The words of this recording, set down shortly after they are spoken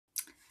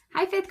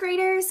Hi, fifth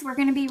graders. We're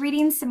going to be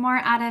reading some more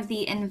out of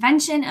The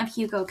Invention of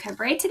Hugo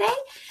Cabret today,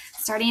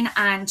 starting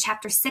on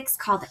chapter 6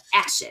 called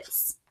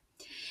Ashes.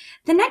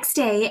 The next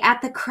day,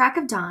 at the crack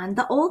of dawn,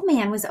 the old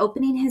man was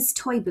opening his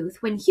toy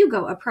booth when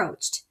Hugo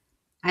approached.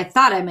 "I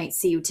thought I might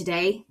see you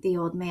today," the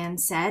old man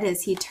said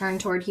as he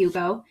turned toward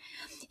Hugo.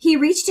 He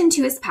reached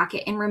into his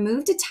pocket and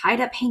removed a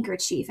tied-up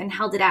handkerchief and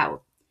held it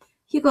out.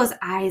 Hugo's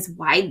eyes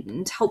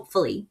widened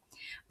hopefully,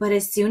 but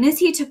as soon as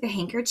he took the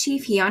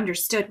handkerchief, he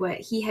understood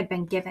what he had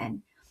been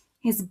given.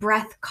 His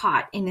breath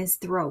caught in his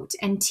throat,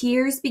 and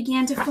tears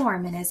began to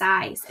form in his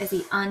eyes as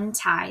he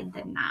untied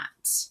the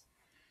knot.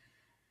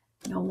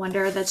 No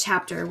wonder the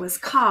chapter was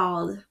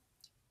called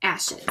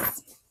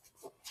Ashes.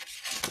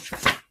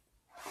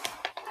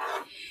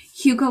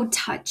 Hugo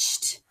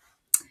touched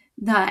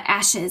the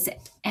ashes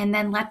and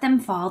then let them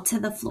fall to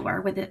the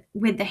floor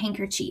with the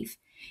handkerchief.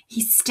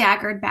 He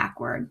staggered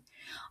backward.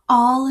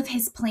 All of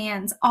his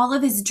plans, all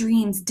of his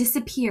dreams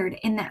disappeared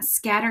in that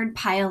scattered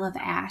pile of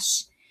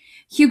ash.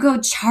 Hugo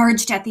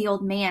charged at the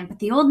old man, but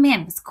the old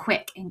man was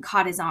quick and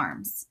caught his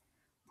arms.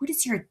 "What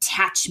is your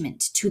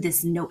attachment to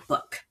this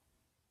notebook?"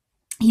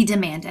 he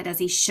demanded as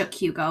he shook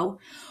Hugo.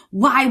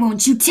 "Why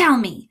won't you tell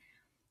me?"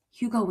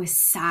 Hugo was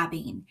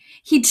sobbing.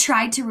 He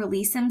tried to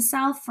release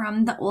himself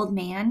from the old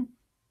man.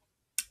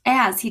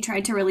 As he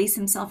tried to release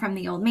himself from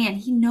the old man,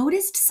 he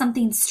noticed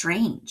something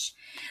strange.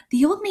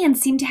 The old man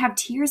seemed to have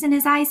tears in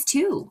his eyes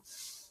too.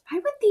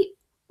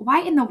 Why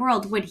in the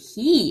world would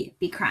he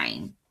be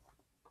crying?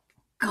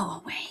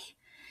 "Go away,"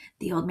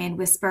 the old man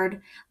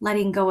whispered,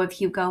 letting go of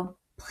Hugo.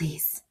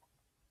 "Please,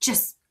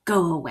 just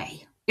go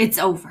away. It's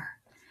over."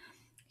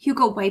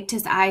 Hugo wiped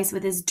his eyes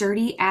with his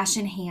dirty,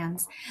 ashen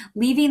hands,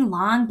 leaving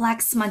long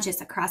black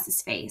smudges across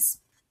his face.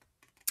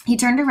 He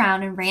turned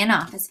around and ran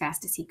off as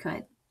fast as he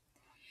could.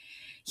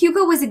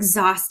 Hugo was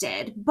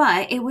exhausted,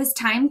 but it was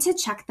time to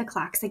check the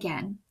clocks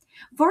again.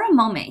 For a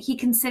moment, he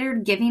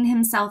considered giving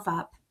himself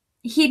up.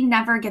 He'd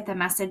never get the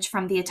message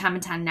from the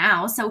automaton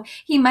now, so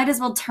he might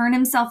as well turn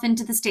himself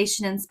into the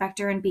station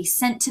inspector and be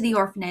sent to the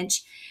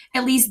orphanage.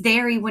 At least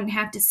there he wouldn't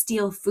have to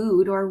steal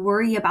food or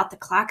worry about the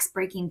clocks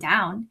breaking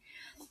down.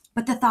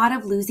 But the thought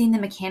of losing the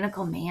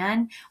mechanical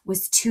man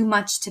was too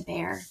much to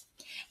bear.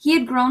 He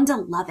had grown to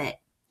love it.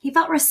 He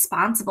felt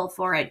responsible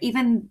for it,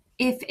 even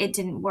if it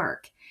didn't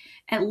work.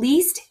 At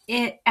least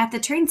at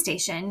the train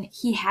station,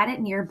 he had it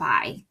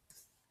nearby.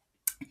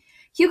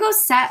 Hugo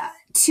set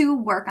to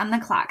work on the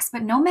clocks,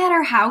 but no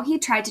matter how he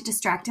tried to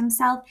distract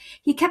himself,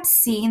 he kept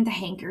seeing the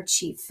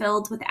handkerchief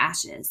filled with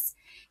ashes.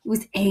 He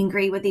was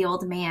angry with the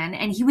old man,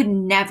 and he would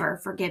never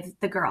forgive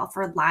the girl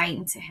for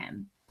lying to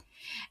him.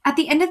 At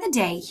the end of the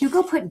day,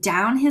 Hugo put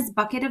down his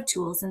bucket of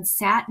tools and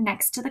sat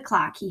next to the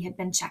clock he had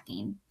been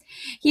checking.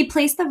 He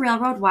placed the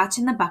railroad watch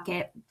in the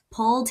bucket,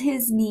 pulled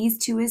his knees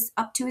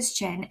up to his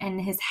chin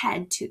and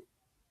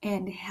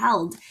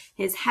held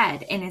his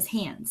head in his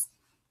hands.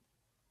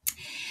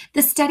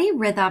 The steady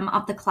rhythm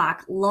of the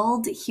clock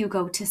lulled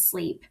Hugo to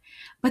sleep,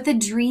 but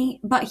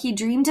he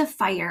dreamed of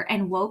fire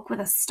and woke with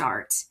a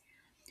start.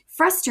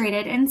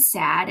 Frustrated and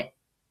sad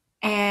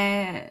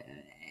and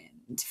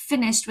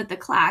finished with the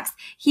clocks,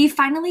 he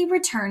finally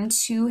returned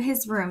to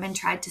his room and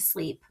tried to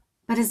sleep.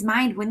 But his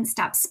mind wouldn't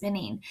stop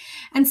spinning,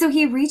 and so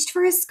he reached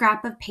for a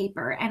scrap of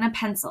paper and a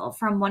pencil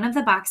from one of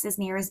the boxes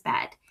near his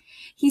bed.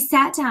 He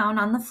sat down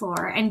on the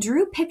floor and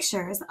drew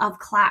pictures of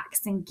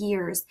clocks and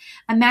gears,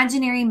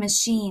 imaginary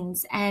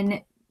machines,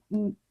 and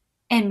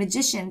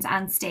magicians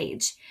on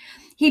stage.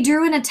 He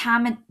drew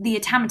the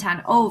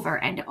automaton over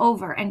and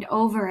over and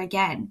over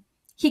again.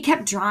 He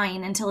kept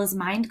drawing until his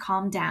mind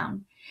calmed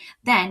down.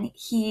 Then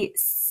he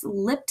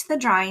slipped the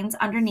drawings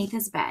underneath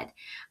his bed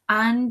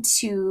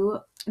onto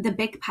the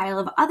big pile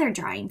of other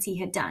drawings he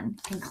had done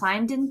and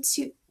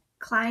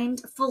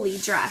climbed fully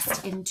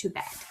dressed into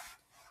bed.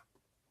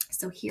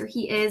 So here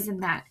he is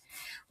in that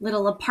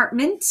little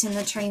apartment in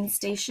the train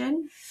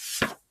station.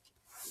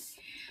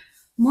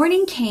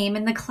 Morning came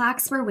and the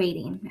clocks were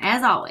waiting,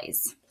 as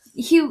always.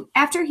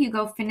 After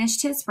Hugo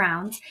finished his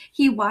rounds,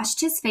 he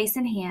washed his face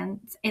and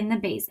hands in the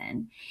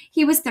basin.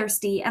 He was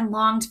thirsty and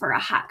longed for a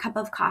hot cup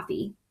of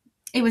coffee.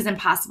 It was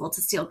impossible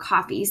to steal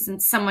coffee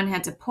since someone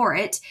had to pour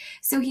it,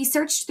 so he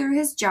searched through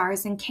his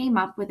jars and came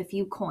up with a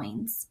few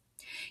coins.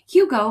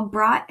 Hugo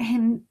bought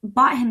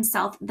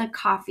himself the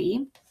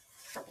coffee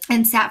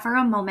and sat for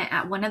a moment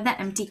at one of the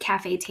empty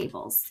cafe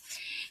tables.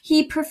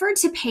 He preferred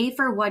to pay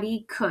for what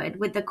he could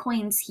with the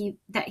coins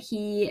that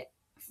he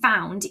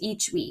found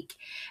each week,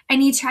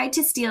 and he tried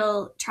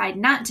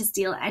not to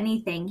steal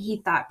anything he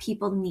thought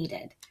people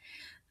needed.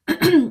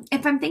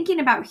 If I'm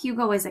thinking about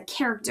Hugo as a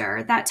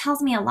character, that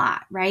tells me a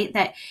lot, right?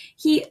 That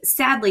he,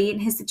 sadly, in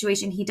his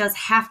situation, he does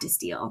have to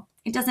steal.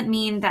 It doesn't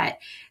mean that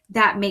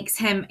makes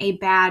him a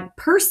bad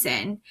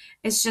person.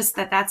 It's just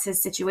that that's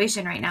his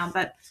situation right now.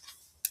 But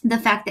the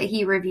fact that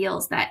he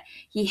reveals that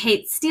he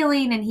hates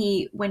stealing, and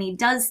when he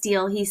does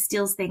steal, he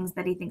steals things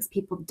that he thinks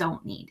people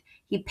don't need.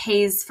 He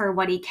pays for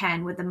what he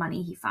can with the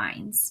money he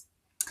finds.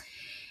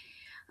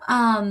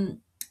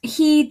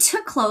 He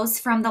took clothes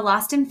from the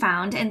lost and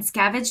found and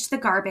scavenged the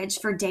garbage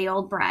for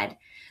day-old bread.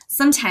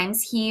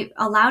 Sometimes he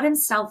allowed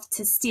himself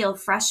to steal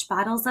fresh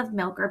bottles of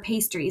milk or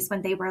pastries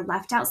when they were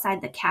left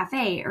outside the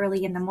cafe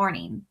early in the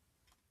morning,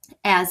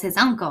 as his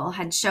uncle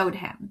had showed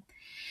him.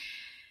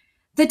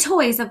 The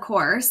toys, of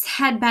course,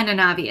 had been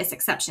an obvious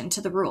exception to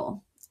the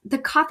rule. The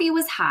coffee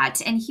was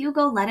hot, and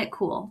Hugo let it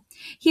cool.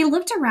 He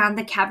looked around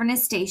the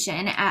cavernous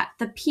station at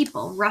the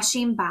people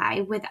rushing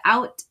by with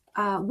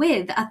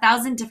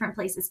 1,000 different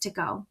places to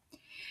go.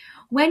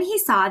 When he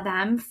saw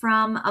them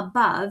from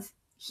above,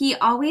 he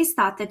always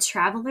thought the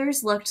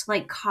travelers looked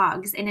like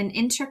cogs in an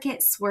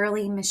intricate,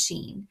 swirling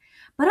machine.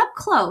 But up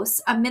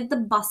close, amid the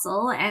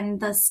bustle and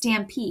the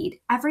stampede,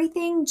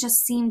 everything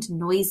just seemed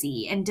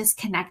noisy and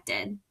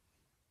disconnected.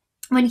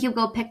 When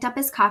Hugo picked up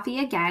his coffee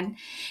again,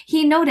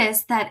 he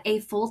noticed that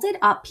a folded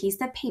up piece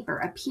of paper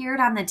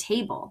appeared on the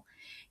table.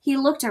 He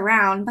looked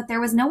around, but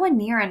there was no one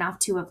near enough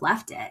to have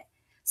left it.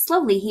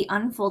 Slowly, he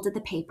unfolded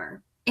the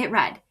paper. It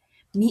read,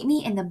 "Meet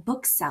me in the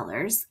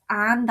booksellers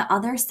on the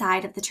other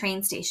side of the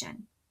train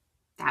station."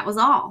 That was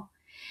all.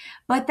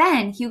 But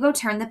then Hugo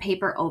turned the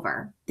paper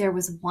over. There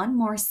was one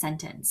more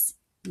sentence.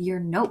 "Your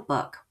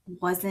notebook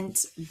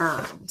wasn't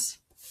burned."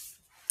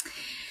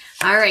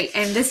 All right,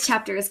 and this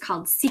chapter is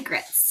called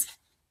Secrets.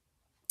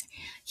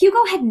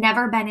 Hugo had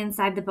never been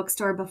inside the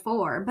bookstore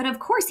before, but of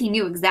course he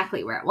knew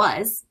exactly where it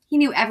was. He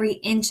knew every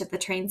inch of the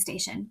train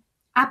station.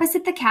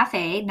 Opposite the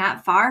cafe,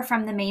 not far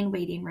from the main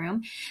waiting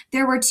room,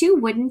 there were 2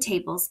 wooden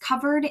tables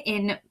covered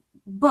in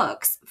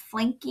books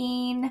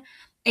flanking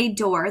a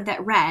door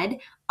that read,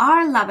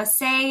 "R.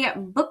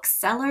 Lavasset,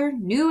 Bookseller,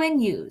 New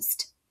and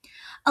Used."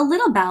 A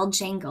little bell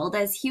jangled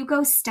as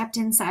Hugo stepped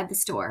inside the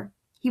store.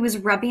 He was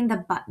rubbing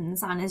the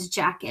buttons on his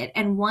jacket,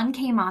 and one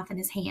came off in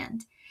his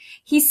hand.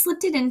 He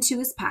slipped it into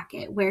his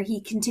pocket, where he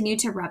continued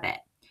to rub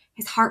it.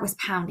 His heart was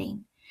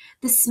pounding.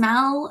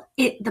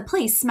 The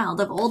place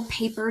smelled of old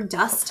paper,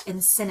 dust,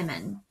 and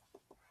cinnamon.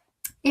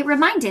 It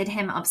reminded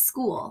him of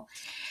school,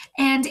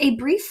 and a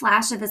brief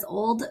flash of his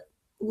old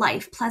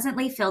life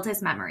pleasantly filled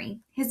his memory.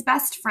 His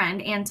best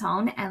friend,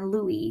 Anton and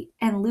Louis,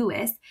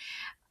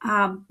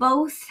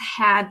 both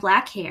had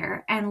black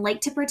hair and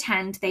liked to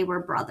pretend they were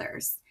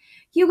brothers.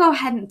 Hugo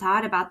hadn't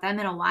thought about them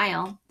in a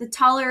while. The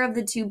taller of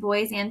the 2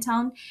 boys,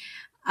 Anton,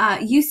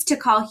 used to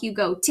call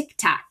Hugo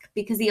Tic-Tac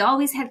because he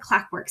always had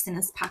clockworks in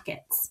his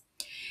pockets.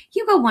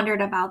 Hugo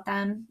wondered about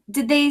them.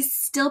 Did they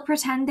still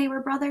pretend they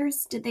were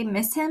brothers? Did they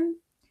miss him?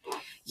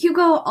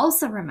 Hugo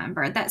also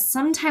remembered that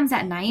sometimes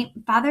at night,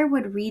 Father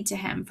would read to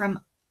him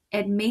from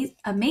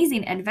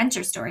amazing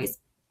adventure stories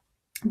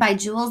by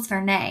Jules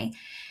Verne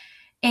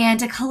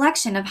and a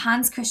collection of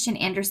Hans Christian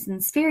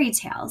Andersen's fairy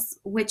tales,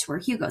 which were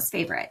Hugo's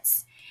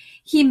favorites.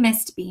 He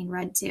missed being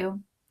read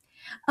to.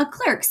 A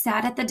clerk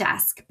sat at the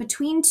desk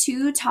between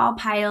 2 tall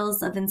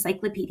piles of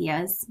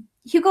encyclopedias.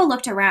 Hugo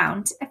looked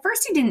around. At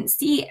first he didn't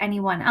see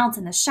anyone else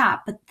in the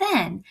shop, but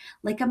then,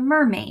 like a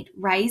mermaid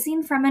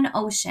rising from an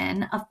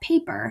ocean of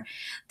paper,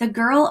 the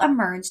girl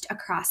emerged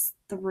across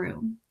the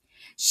room.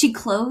 She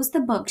closed the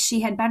book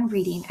she had been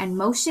reading and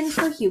motioned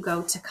for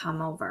Hugo to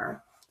come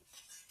over.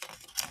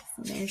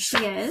 So there she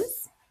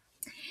is.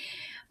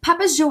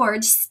 "Papa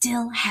George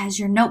still has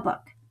your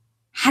notebook.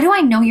 How do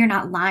I know you're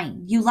not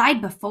lying? You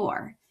lied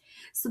before."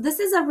 So this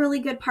is a really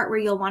good part where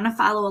you'll want to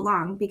follow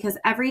along because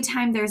every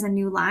time there's a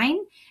new line,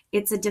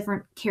 it's a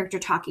different character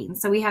talking.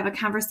 So we have a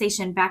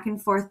conversation back and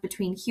forth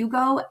between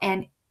Hugo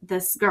and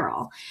this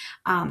girl.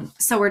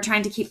 So we're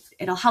trying to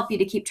it'll help you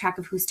to keep track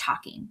of who's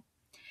talking.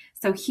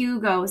 So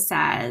Hugo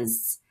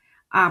says,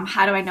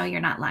 "How do I know you're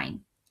not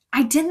lying?"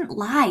 "I didn't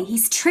lie.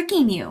 He's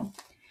tricking you."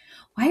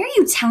 "Why are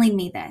you telling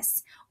me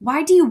this?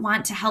 Why do you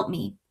want to help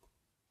me?"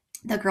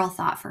 The girl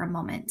thought for a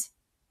moment.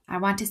 "I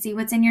want to see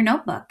what's in your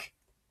notebook."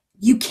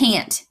 "You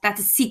can't.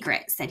 That's a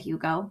secret," said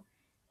Hugo.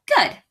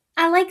 "Good.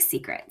 I like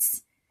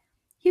secrets."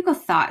 Hugo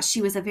thought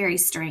she was a very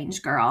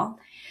strange girl.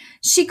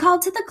 She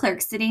called to the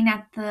clerk sitting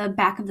at the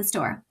back of the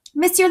store.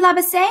 "Monsieur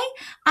Labasset,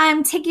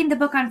 I'm taking the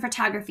book on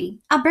photography.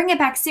 I'll bring it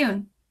back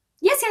soon."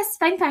 Yes,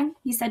 fine,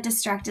 he said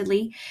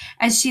distractedly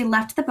as she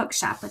left the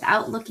bookshop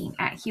without looking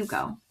at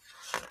Hugo.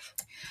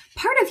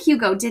 Part of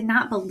Hugo did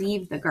not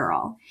believe the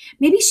girl.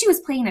 Maybe she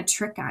was playing a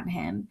trick on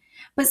him.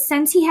 But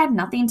since he had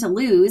nothing to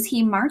lose,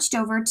 he marched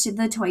over to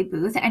the toy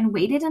booth and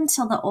waited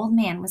until the old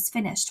man was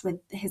finished with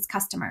his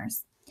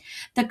customers.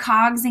 The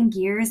cogs and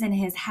gears in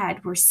his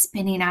head were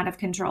spinning out of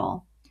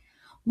control.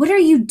 What are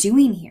you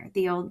doing here?"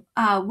 the old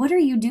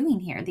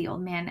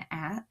man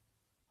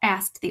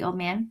asked the old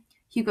man.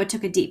 Hugo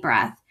took a deep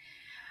breath.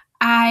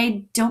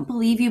 "I don't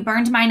believe you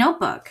burned my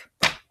notebook."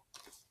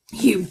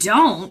 "You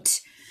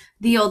don't?"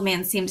 The old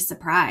man seemed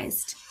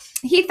surprised.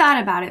 He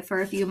thought about it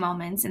for a few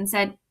moments and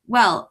said,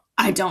 "Well,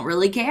 I don't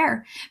really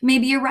care.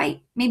 Maybe you're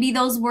right. Maybe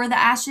those were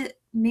not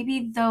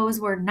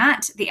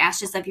the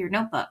ashes of your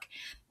notebook.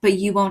 But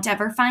you won't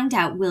ever find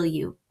out, will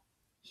you?"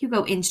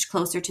 Hugo inched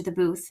closer to the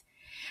booth.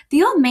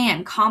 The old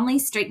man calmly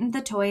straightened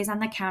the toys on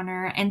the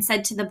counter and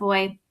said to the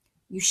boy,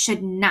 "You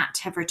should not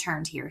have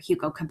returned here,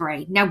 Hugo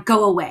Cabret. Now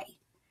go away."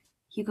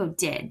 Hugo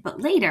did, but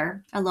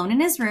later, alone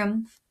in his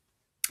room,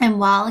 And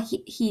while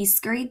he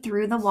scurried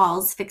through the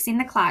walls fixing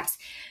the clocks,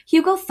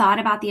 Hugo thought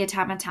about the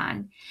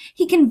automaton.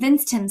 He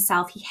convinced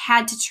himself he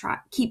had to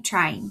keep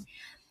trying.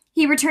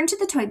 He returned to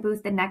the toy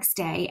booth the next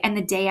day and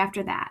the day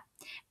after that.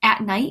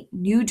 At night,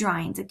 new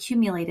drawings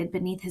accumulated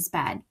beneath his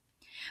bed.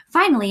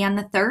 Finally, on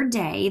the third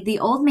day, the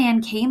old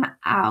man came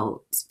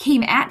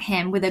at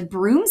him with a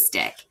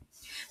broomstick.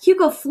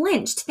 Hugo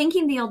flinched,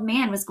 thinking the old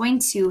man was going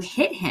to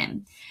hit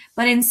him,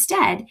 but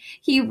instead,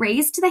 he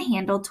raised the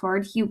handle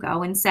toward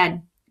Hugo and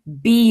said,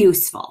 "Be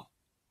useful."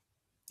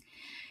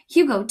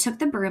 Hugo took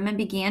the broom and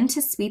began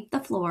to sweep the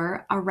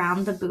floor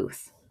around the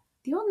booth.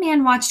 The old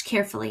man watched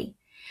carefully.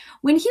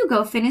 When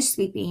Hugo finished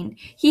sweeping,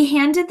 he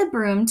handed the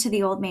broom to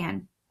the old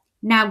man.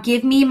 "Now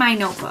give me my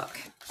notebook."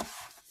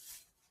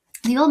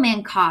 The old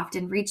man coughed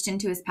and reached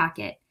into his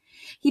pocket.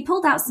 He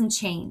pulled out some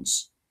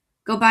change.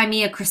 "Go buy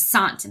me a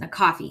croissant and a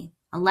coffee,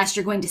 unless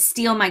you're going to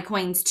steal my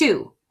coins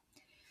too."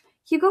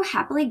 Hugo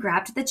happily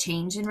grabbed the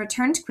change and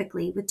returned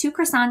quickly with 2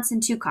 croissants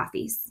and 2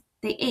 coffees.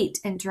 They ate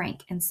and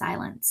drank in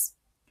silence.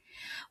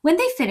 When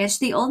they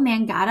finished, the old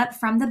man got up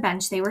from the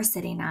bench they were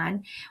sitting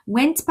on,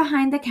 went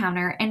behind the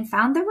counter, and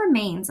found the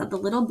remains of the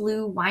little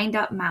blue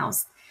wind-up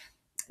mouse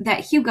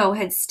that Hugo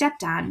had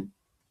stepped on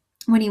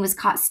when he was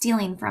caught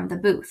stealing from the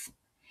booth.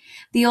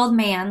 The old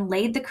man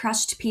laid the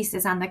crushed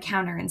pieces on the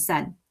counter and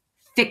said,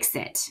 "Fix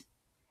it."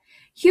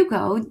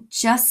 Hugo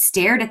just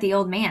stared at the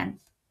old man.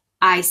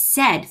 "I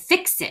said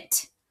fix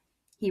it,"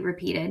 he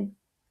repeated.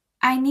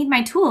 "I need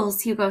my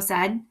tools," Hugo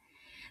said.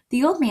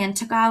 The old man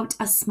took out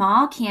a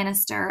small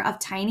canister of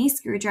tiny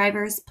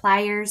screwdrivers,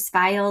 pliers,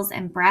 files,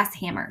 and brass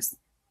hammers.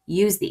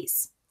 "Use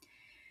these."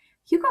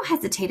 Hugo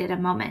hesitated a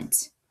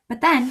moment, but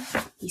then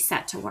he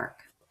set to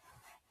work.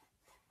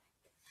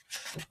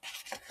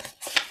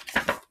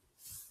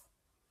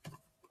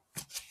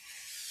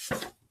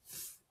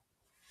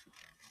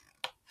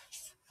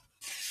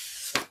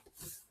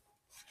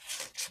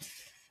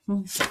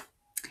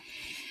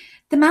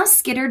 The mouse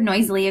skittered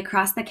noisily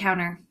across the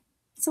counter.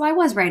 "So I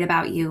was right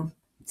about you,"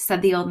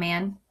 said the old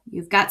man.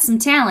 "You've got some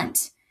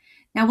talent.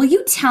 Now, will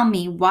you tell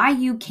me why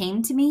you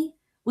came to me?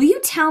 Will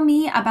you tell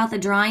me about the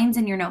drawings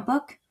in your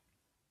notebook?"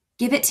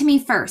 "Give it to me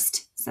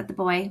first," said the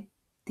boy.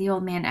 The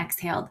old man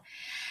exhaled.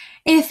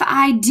 "If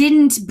I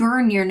didn't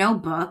burn your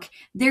notebook,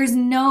 there's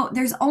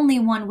only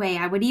one way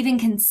I would even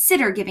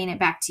consider giving it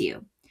back to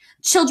you.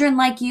 Children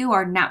like you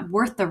are not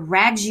worth the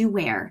rags you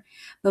wear,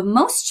 but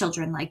most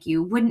children like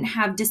you would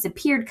have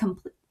disappeared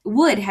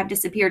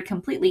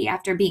completely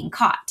after being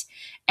caught.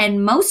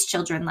 And most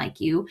children like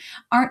you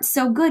aren't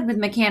so good with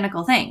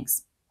mechanical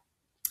things.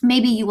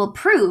 Maybe you will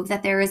prove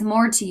that there is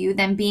more to you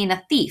than being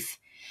a thief.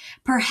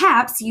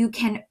 Perhaps you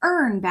can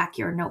earn back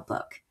your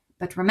notebook.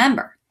 But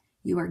remember,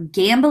 you are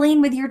gambling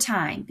with your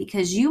time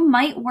because you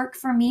might work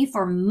for me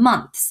for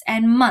months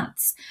and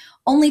months,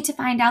 only to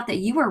find out that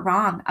you were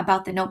wrong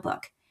about the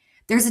notebook.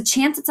 There's a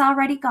chance it's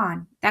already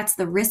gone. That's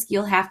the risk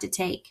you'll have to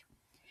take.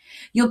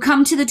 You'll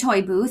come to the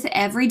toy booth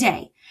every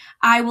day.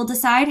 I will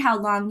decide how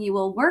long you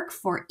will work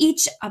for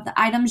each of the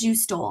items you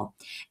stole,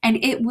 and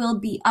it will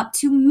be up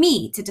to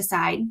me to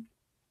decide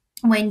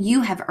when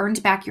you have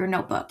earned back your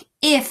notebook,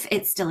 if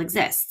it still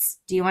exists.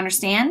 Do you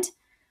understand?"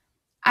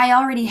 "I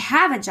already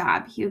have a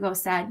job," Hugo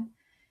said.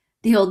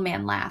 The old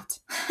man laughed.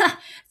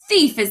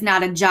 "Thief is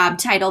not a job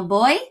title,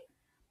 boy."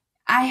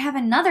 "I have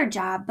another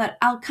job, but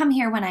I'll come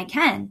here when I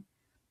can."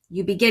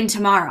 "You begin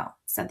tomorrow,"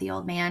 said the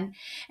old man,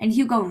 and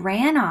Hugo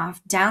ran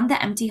off down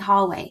the empty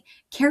hallway,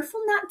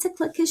 careful not to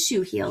click his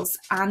shoe heels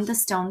on the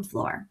stone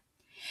floor.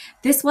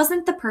 This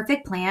wasn't the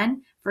perfect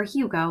plan for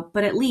Hugo,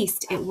 but at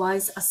least it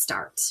was a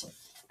start.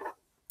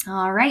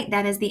 All right,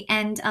 that is the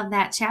end of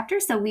that chapter,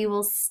 so we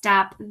will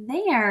stop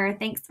there.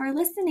 Thanks for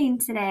listening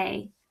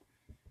today.